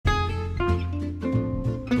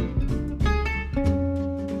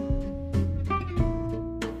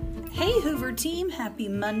Hoover team, happy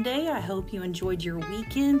Monday. I hope you enjoyed your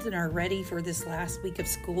weekend and are ready for this last week of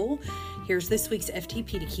school. Here's this week's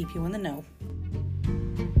FTP to keep you in the know.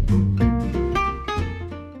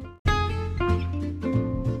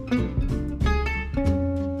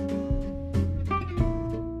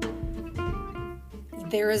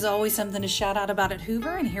 There is always something to shout out about at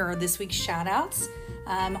Hoover, and here are this week's shout outs.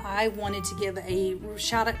 I wanted to give a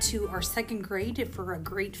shout out to our second grade for a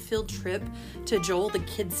great field trip to Joel. The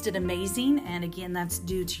kids did amazing, and again, that's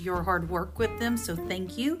due to your hard work with them, so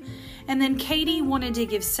thank you. And then Katie wanted to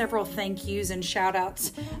give several thank yous and shout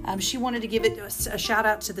outs. She wanted to give it a shout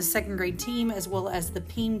out to the second grade team as well as the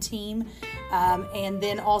PEAM team, and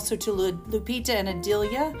then also to Lupita and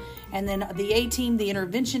Adelia, and then the A team, the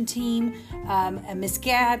intervention team, and Miss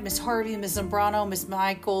Gadd, Miss Harvey, Miss Zambrano, Miss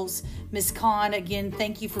Michaels, Miss Khan. Again,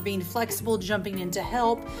 thank you for being flexible, jumping in to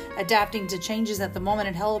help, adapting to changes at the moment,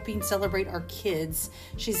 and helping celebrate our kids.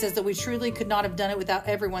 She says that we truly could not have done it without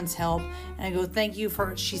everyone's help. And I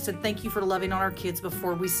go, she said, thank you for loving on our kids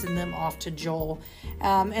before we send them off to Joel.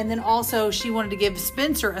 And then also she wanted to give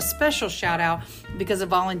Spencer a special shout out because of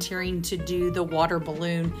volunteering to do the water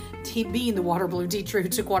balloon, being the water balloon teacher who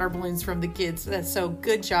took water balloons from the kids. That's so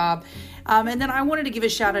good job. And then I wanted to give a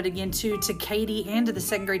shout out again to Katie and to the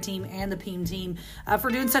second grade team and the PEAM team for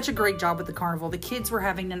doing such a great job with the carnival. The kids were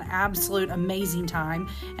having an absolute amazing time,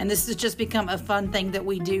 and this has just become a fun thing that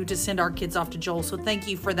we do to send our kids off to Joel. So thank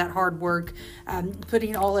you for that hard work,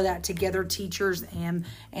 putting all of that together, teachers and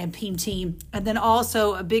PEAM team. And then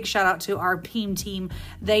also a big shout out to our PEAM team.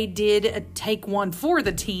 They did take one for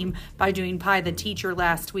the team by doing Pie the Teacher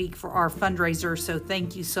last week for our fundraiser. So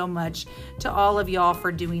thank you so much to all of y'all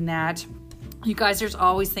for doing that. You guys, there's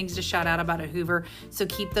always things to shout out about at Hoover, so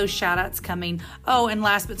keep those shout outs coming. Oh, and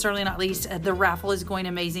last but certainly not least, the raffle is going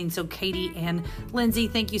amazing. So Katie and Lindsay,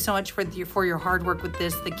 thank you so much for your hard work with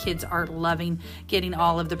this. The kids are loving getting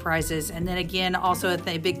all of the prizes. And then again, also a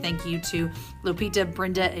big thank you to Lupita,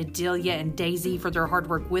 Brenda, Adelia, and Daisy for their hard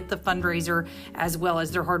work with the fundraiser, as well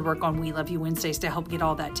as their hard work on We Love You Wednesdays to help get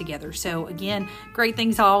all that together. So again, great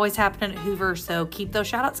things always happen at Hoover, so keep those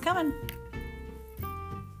shout outs coming.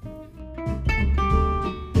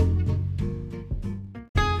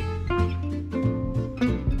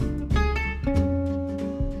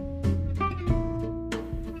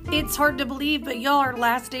 It's hard to believe, but y'all, our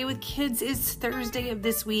last day with kids is Thursday of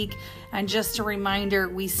this week. And just a reminder,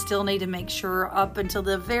 we still need to make sure up until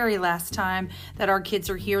the very last time that our kids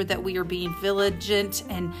are here that we are being vigilant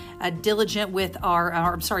and diligent with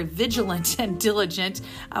vigilant and diligent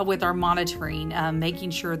with our monitoring,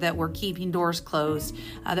 making sure that we're keeping doors closed,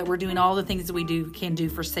 that we're doing all the things that we can do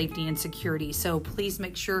for safety and security. So please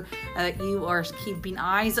make sure that you are keeping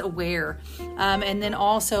eyes aware. And then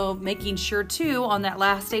also making sure too on that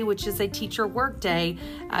last day, which is a teacher work day,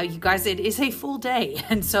 you guys, it is a full day.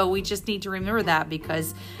 And so we just need to remember that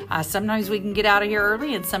because sometimes we can get out of here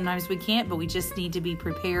early and sometimes we can't, but we just need to be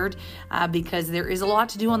prepared because there is a lot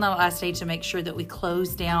to do on the last day to make sure that we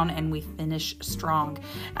close down and we finish strong.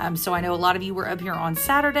 So I know a lot of you were up here on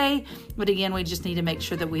Saturday, but again, we just need to make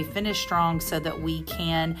sure that we finish strong so that we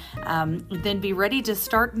can then be ready to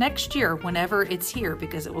start next year whenever it's here,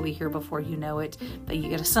 because it will be here before you know it, but you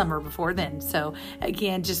get a summer before then. So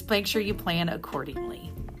again, just make sure you plan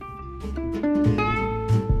accordingly.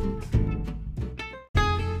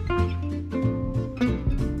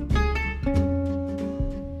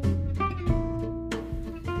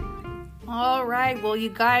 All right, well, you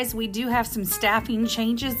guys, we do have some staffing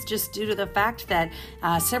changes just due to the fact that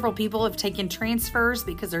several people have taken transfers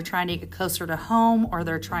because they're trying to get closer to home or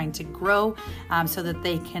they're trying to grow so that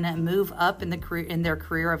they can move up in their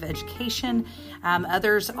career of education.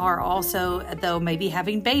 Others are also, though, maybe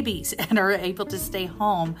having babies and are able to stay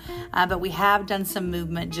home. But we have done some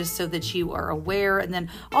movement just so that you are aware. And then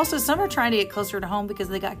also some are trying to get closer to home because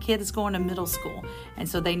they got kids going to middle school. And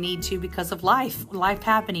so they need to because of life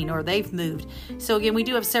happening, or they've moved. So again, we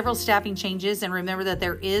do have several staffing changes, and remember that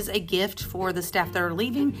there is a gift for the staff that are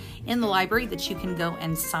leaving in the library that you can go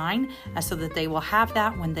and sign so that they will have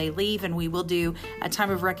that when they leave, and we will do a time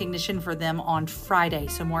of recognition for them on Friday.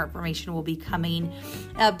 So more information will be coming.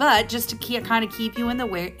 But just to keep you in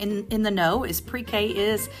the know, is pre-K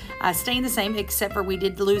is staying the same, except for we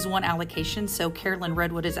did lose one allocation. So Carolyn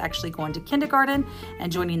Redwood is actually going to kindergarten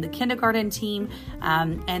and joining the kindergarten team.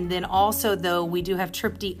 And then also, though, we do have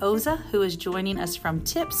Trip D. Oza, who is joining joining us from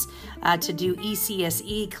TIPS to do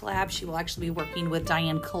ECSE collab. She will actually be working with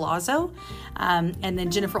Diane Colazzo. And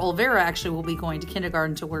then Jennifer Olvera actually will be going to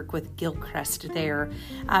kindergarten to work with Gilchrist there.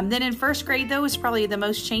 Then in first grade, though, is probably the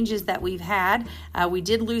most changes that we've had. We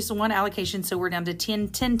did lose one allocation, so we're down to 10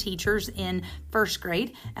 teachers in first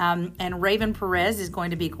grade. And Raven Perez is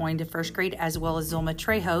going to be going to first grade, as well as Zulma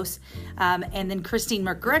Trejos. And then Christine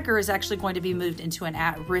McGregor is actually going to be moved into an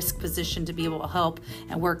at-risk position to be able to help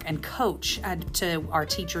and work and coach to our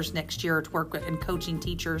teachers next year, to work with and coaching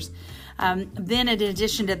teachers. Then in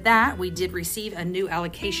addition to that, we did receive a new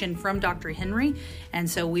allocation from Dr. Henry. And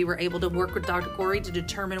so we were able to work with Dr. Corey to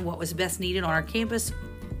determine what was best needed on our campus.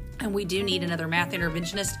 And we do need another math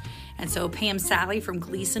interventionist. And so Pam Sally from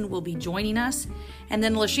Gleason will be joining us. And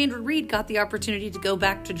then LaShandra Reed got the opportunity to go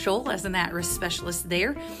back to Joel as an at-risk specialist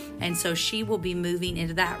there. And so she will be moving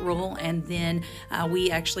into that role. And then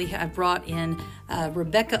we actually have brought in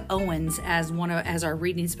Rebecca Owens as our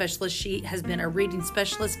reading specialist. She has been a reading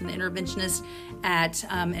specialist and interventionist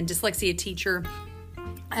and dyslexia teacher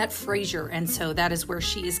at Fraser, and so that is where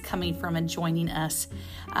she is coming from and joining us.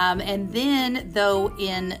 And then, though,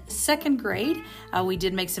 in second grade, we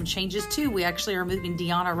did make some changes too. We actually are moving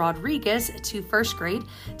Deanna Rodriguez to first grade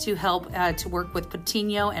to help to work with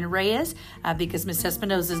Patino and Reyes because Miss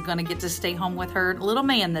Espinosa is going to get to stay home with her little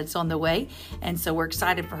man that's on the way, and so we're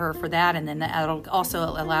excited for her for that. And then that'll also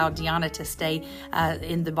allow Deanna to stay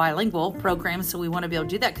in the bilingual program, so we want to be able to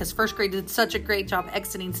do that because first grade did such a great job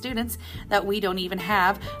exiting students that we don't even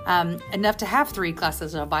have enough to have 3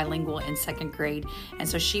 classes of bilingual in second grade. And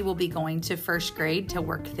so she will be going to first grade to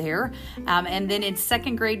work there. And then in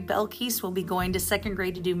second grade, Belkis will be going to second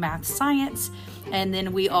grade to do math science. And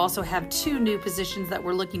then we also have 2 new positions that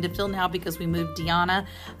we're looking to fill now because we moved Deanna.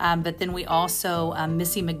 But then we also,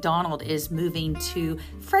 Missy McDonald is moving to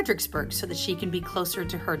Fredericksburg so that she can be closer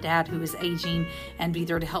to her dad who is aging and be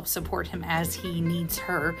there to help support him as he needs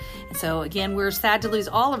her. And so again, we're sad to lose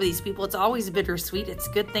all of these people. It's always bittersweet. It's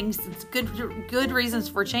good things. It's good reasons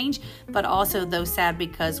for change, but also though sad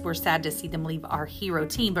because we're sad to see them leave our hero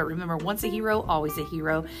team. But remember, once a hero, always a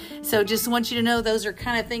hero. So just want you to know those are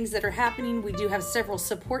kind of things that are happening. We do have several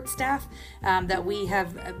support staff that we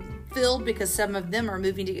have filled because some of them are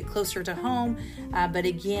moving to get closer to home. But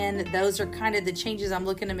again, those are kind of the changes. I'm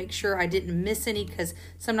looking to make sure I didn't miss any because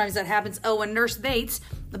sometimes that happens. Oh, and Nurse Bates,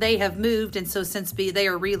 they have moved. And so since they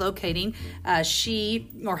are relocating, she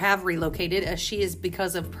is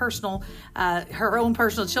because of her own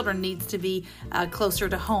personal children needs to be closer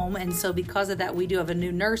to home. And so because of that, we do have a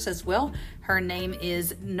new nurse as well. Her name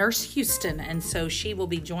is Nurse Houston. And so she will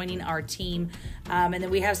be joining our team. And then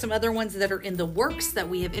we have some other ones that are in the works that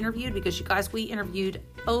we have interviewed because you guys, we interviewed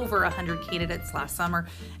over 100 candidates last summer.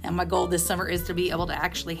 And my goal this summer is to be able to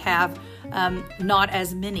actually have not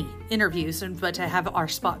as many interviews, but to have our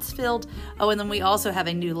spots filled. Oh, and then we also have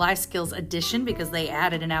a new life skills addition because they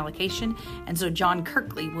added an allocation. And so John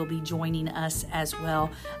Kirkley will be joining us as well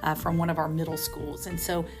from one of our middle schools. And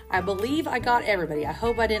so I believe I got everybody. I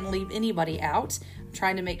hope I didn't leave anybody out. I'm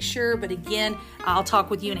trying to make sure, but again, I'll talk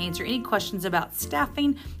with you and answer any questions about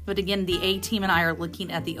staffing. But again, the A team and I are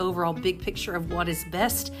looking at the overall big picture of what is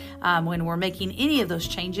best when we're making any of those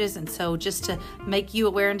changes. And so just to make you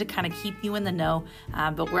aware and to kind of keep you in the know,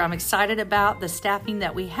 but where I'm excited about the staffing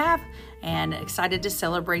that we have and excited to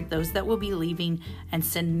celebrate those that will be leaving and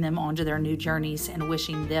sending them on to their new journeys and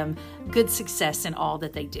wishing them good success in all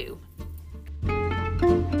that they do.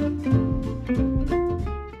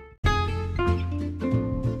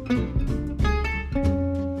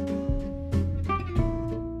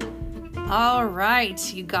 All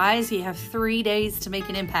right, you guys, you have 3 days to make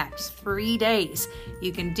an impact. 3 days.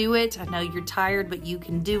 You can do it. I know you're tired, but you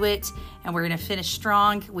can do it. And we're going to finish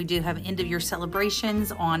strong. We do have end of year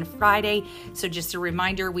celebrations on Friday. So just a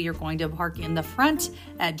reminder, we are going to park in the front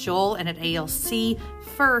at Joel and at ALC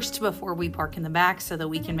first before we park in the back so that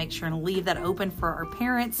we can make sure and leave that open for our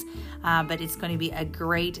parents. But it's going to be a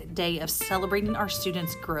great day of celebrating our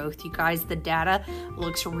students' growth. You guys, the data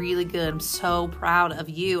looks really good. I'm so proud of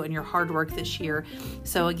you and your hard work this year.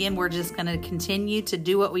 So again, we're just going to continue to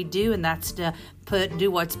do what we do, and that's to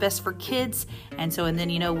do what's best for kids. And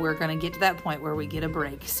then, we're going to get to that point where we get a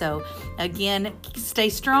break. So again, stay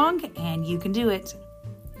strong and you can do it.